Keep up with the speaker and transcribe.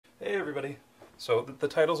Hey everybody. So the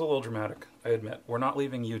title's a little dramatic, I admit. We're not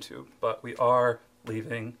leaving YouTube, but we are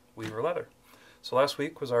leaving Weaver Leather. So last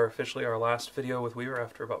week was officially our last video with Weaver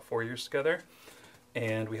after about 4 years together,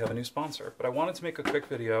 and we have a new sponsor. But I wanted to make a quick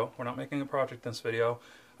video. We're not making a project in this video.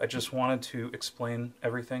 I just wanted to explain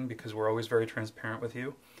everything because we're always very transparent with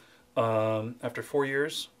you. After 4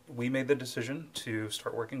 years, we made the decision to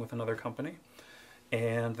start working with another company.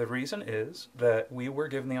 And the reason is that we were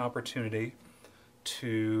given the opportunity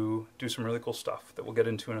to do some really cool stuff that we'll get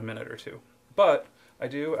into in a minute or two. But I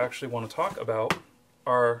do actually want to talk about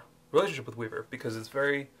our relationship with Weaver because it's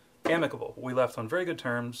very amicable. We left on very good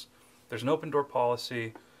terms. There's an open door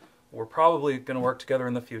policy. We're probably going to work together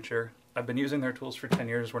in the future. I've been using their tools for 10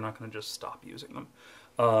 years. We're not going to just stop using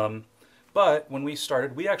them. But when we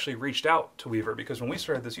started, we actually reached out to Weaver because when we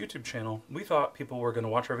started this YouTube channel, we thought people were going to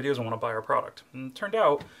watch our videos and want to buy our product. And it turned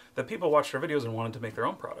out that people watched our videos and wanted to make their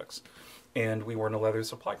own products. And we weren't a leather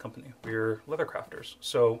supply company. We were leather crafters.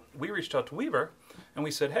 So we reached out to Weaver and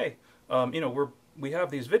we said, hey, we have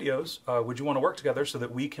these videos. Would you want to work together so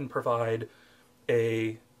that we can provide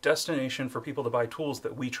a destination for people to buy tools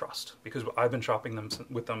that we trust? Because I've been shopping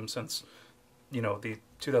with them since, the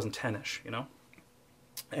 2010-ish,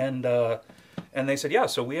 And they said, yeah,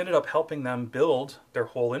 so we ended up helping them build their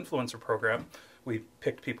whole influencer program. We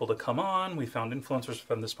picked people to come on. We found influencers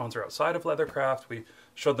from the sponsor outside of Leathercraft. We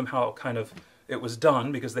showed them how it was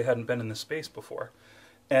done because they hadn't been in this space before.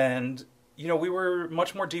 And, we were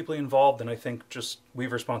much more deeply involved than I think just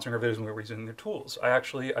Weaver sponsoring our videos when we were using their tools. I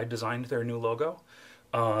designed their new logo.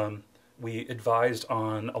 We advised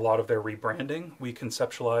on a lot of their rebranding. We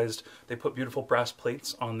conceptualized, they put beautiful brass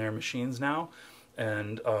plates on their machines now.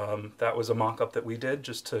 And that was a mock-up that we did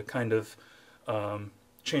just to kind of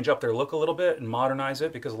change up their look a little bit and modernize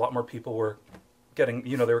it because a lot more people were getting,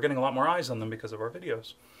 they were getting a lot more eyes on them because of our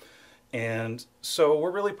videos. And so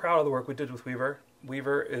we're really proud of the work we did with Weaver.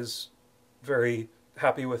 Weaver is very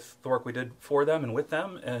happy with the work we did for them and with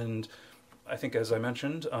them. And I think, as I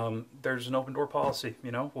mentioned, there's an open door policy.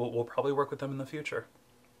 We'll probably work with them in the future.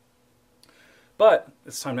 But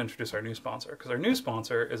it's time to introduce our new sponsor, because our new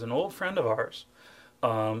sponsor is an old friend of ours.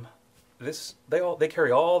 They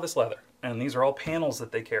carry all this leather, and these are all panels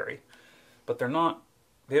that they carry, but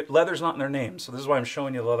leather's not in their name, so this is why I'm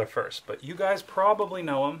showing you the leather first. But you guys probably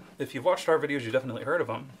know them. If you've watched our videos, you definitely heard of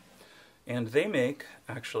them. And they make,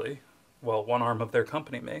 one arm of their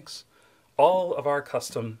company makes all of our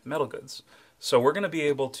custom metal goods. So we're going to be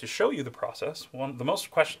able to show you the process. The most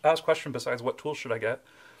asked question besides what tools should I get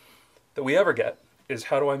that we ever get is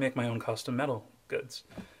how do I make my own custom metal goods?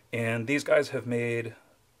 And these guys have made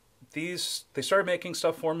these, they started making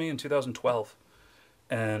stuff for me in 2012,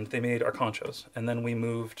 and they made our conchos. And then we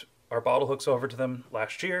moved our bottle hooks over to them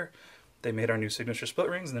last year. They made our new signature split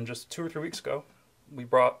rings, and then just 2 or 3 weeks ago, we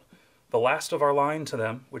brought the last of our line to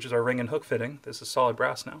them, which is our ring and hook fitting. This is solid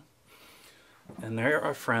brass now. And they're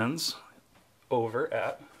our friends over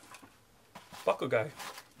at BuckleGuy.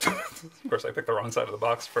 Of course, I picked the wrong side of the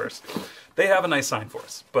box first. They have a nice sign for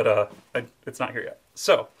us, but it's not here yet.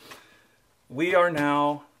 So, we are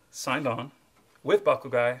now signed on with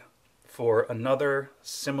BuckleGuy for another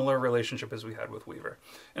similar relationship as we had with Weaver.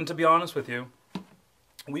 And to be honest with you,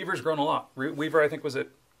 Weaver's grown a lot. Weaver, I think, was at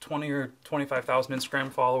 20 or 25,000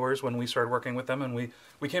 Instagram followers when we started working with them, and we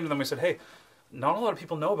came to them and we said, hey, not a lot of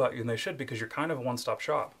people know about you, and they should, because you're kind of a one-stop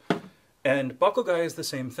shop. And BuckleGuy is the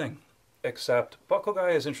same thing. Except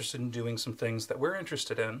BuckleGuy is interested in doing some things that we're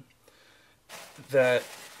interested in that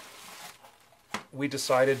we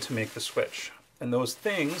decided to make the switch. And those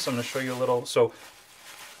things, I'm going to show you a little. So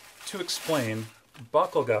to explain,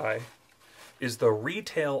 BuckleGuy is the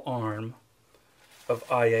retail arm of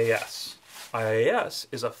IAS. IAS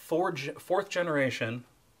is a fourth generation.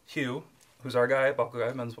 Hugh, who's our guy at BuckleGuy,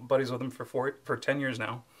 I've been buddies with him for 10 years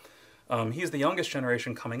now. He's the youngest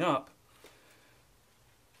generation coming up,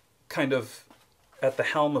 kind of at the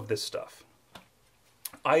helm of this stuff.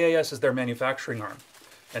 IAS is their manufacturing arm,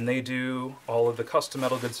 and they do all of the custom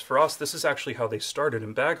metal goods for us. This is actually how they started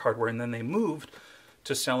in bag hardware, and then they moved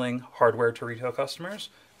to selling hardware to retail customers,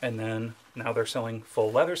 and then now they're selling full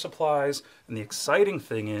leather supplies. And the exciting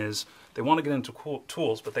thing is they want to get into cool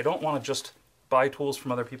tools, but they don't want to just buy tools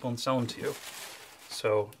from other people and sell them to you.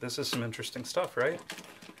 So this is some interesting stuff, right?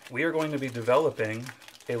 We are going to be developing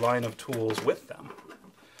a line of tools with them.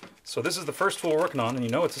 So this is the first tool we're working on, and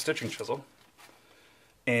it's a stitching chisel.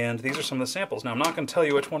 And these are some of the samples. Now, I'm not going to tell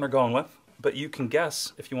you which one we're going with, but you can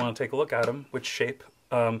guess, if you want to take a look at them, which shape.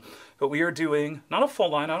 But we are doing, not a full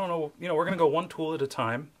line, I don't know, we're going to go one tool at a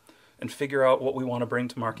time and figure out what we want to bring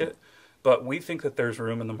to market. But we think that there's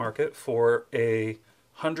room in the market for a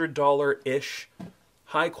 $100-ish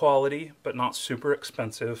high quality, but not super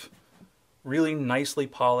expensive, really nicely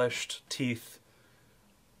polished teeth.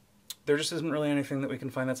 There just isn't really anything that we can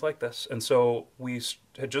find that's like this. And so we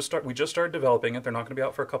just started developing it. They're not going to be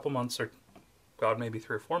out for a couple months, or God, maybe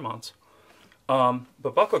 3 or 4 months. But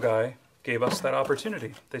BuckleGuy gave us that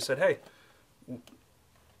opportunity. They said, hey, do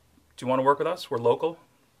you want to work with us? We're local.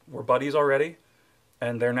 We're buddies already.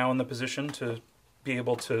 And they're now in the position to be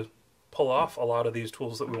able to pull off a lot of these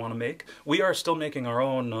tools that we want to make. We are still making our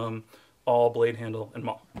own all blade handle and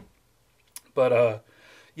maul. But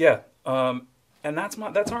yeah, and that's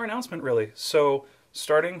our announcement really. So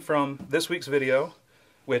starting from this week's video,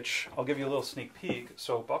 which I'll give you a little sneak peek.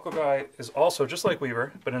 So BuckleGuy is also just like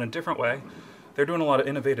Weaver, but in a different way. They're doing a lot of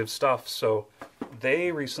innovative stuff. So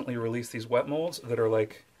they recently released these wet molds that are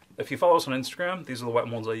like, if you follow us on Instagram, these are the wet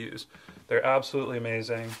molds I use. They're absolutely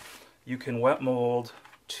amazing. You can wet mold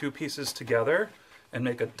 2 pieces together and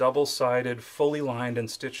make a double-sided, fully lined and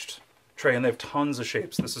stitched tray. And they have tons of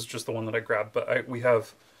shapes. This is just the one that I grabbed, but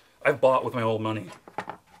I've bought with my old money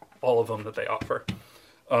all of them that they offer.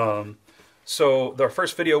 So our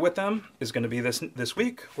first video with them is going to be this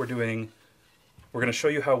week. We're going to show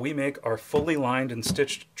you how we make our fully lined and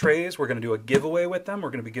stitched trays. We're going to do a giveaway with them. We're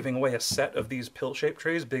going to be giving away a set of these pill-shaped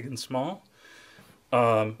trays, big and small. We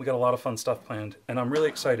got a lot of fun stuff planned, and I'm really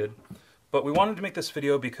excited. But we wanted to make this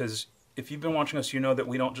video because if you've been watching us, you know that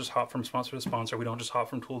we don't just hop from sponsor to sponsor. We don't just hop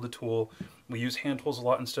from tool to tool. We use hand tools a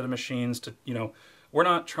lot instead of machines to, we're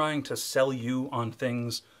not trying to sell you on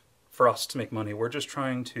things for us to make money. We're just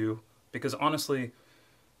trying to, because honestly,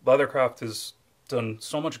 Leathercraft has done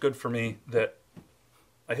so much good for me that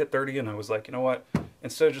I hit 30 and I was like, you know what?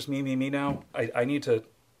 Instead of just me now, I need to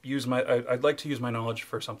use I'd like to use my knowledge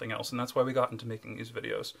for something else. And that's why we got into making these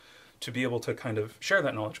videos, to be able to kind of share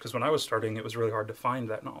that knowledge. Because when I was starting, it was really hard to find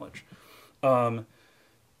that knowledge.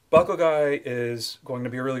 BuckleGuy is going to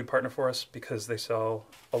be a really good partner for us because they sell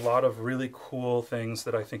a lot of really cool things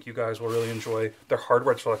that I think you guys will really enjoy. Their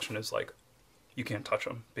hardware selection is like, you can't touch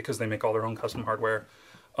them because they make all their own custom hardware.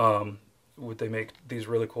 They make these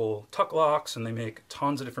really cool tuck locks, and they make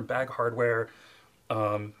tons of different bag hardware.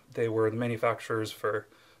 They were the manufacturers for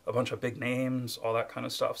a bunch of big names, all that kind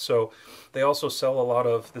of stuff. So they also sell a lot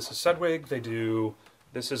of, this is Sedwig,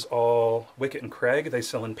 this is all Wicket and Craig. They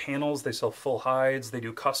sell in panels, they sell full hides, they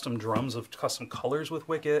do custom drums of custom colors with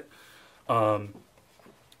Wicket. A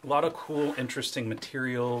lot of cool, interesting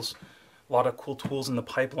materials, a lot of cool tools in the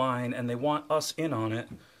pipeline, and they want us in on it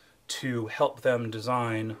to help them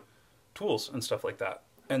design tools and stuff like that.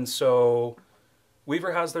 And so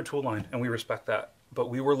Weaver has their tool line, and we respect that. But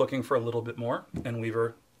we were looking for a little bit more, and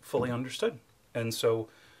Weaver fully understood. And so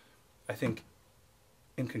I think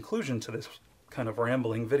in conclusion to this kind of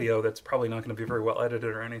rambling video that's probably not going to be very well edited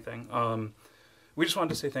or anything, we just wanted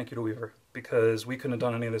to say thank you to Weaver, because we couldn't have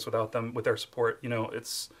done any of this without them, with their support.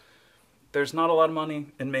 There's not a lot of money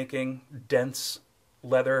in making dense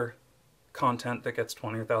leather content that gets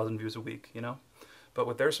 20 or 1,000 views a week, But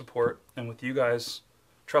with their support, and with you guys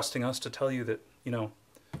trusting us to tell you that,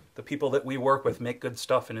 the people that we work with make good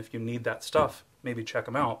stuff, and if you need that stuff, maybe check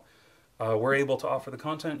them out. We're able to offer the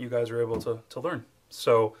content, you guys are able to learn.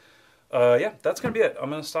 So, yeah, that's going to be it. I'm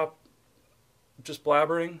going to stop just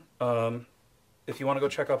blabbering. If you want to go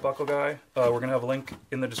check out BuckleGuy, we're going to have a link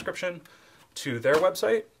in the description to their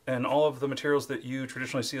website and all of the materials that you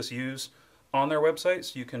traditionally see us use on their website,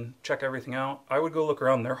 so you can check everything out. I would go look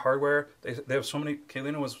around their hardware. They have so many.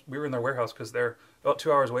 We were in their warehouse because they're about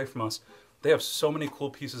 2 hours away from us. They have so many cool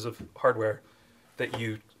pieces of hardware that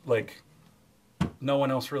no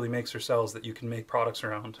one else really makes or sells, that you can make products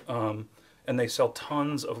around. And they sell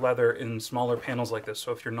tons of leather in smaller panels like this.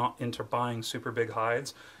 So if you're not into buying super big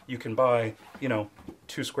hides, you can buy,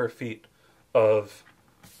 2 square feet of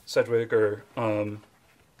Sedgwick, or,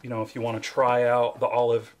 if you want to try out the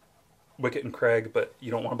olive Wicket and Craig, but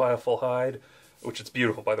you don't want to buy a full hide, which it's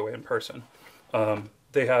beautiful, by the way, in person.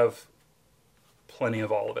 They have plenty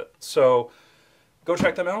of all of it. So go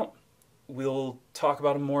check them out. We'll talk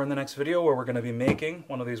about them more in the next video, where we're going to be making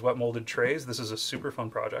one of these wet molded trays. This is a super fun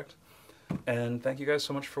project. And thank you guys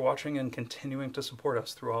so much for watching and continuing to support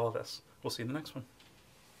us through all of this. We'll see you in the next one.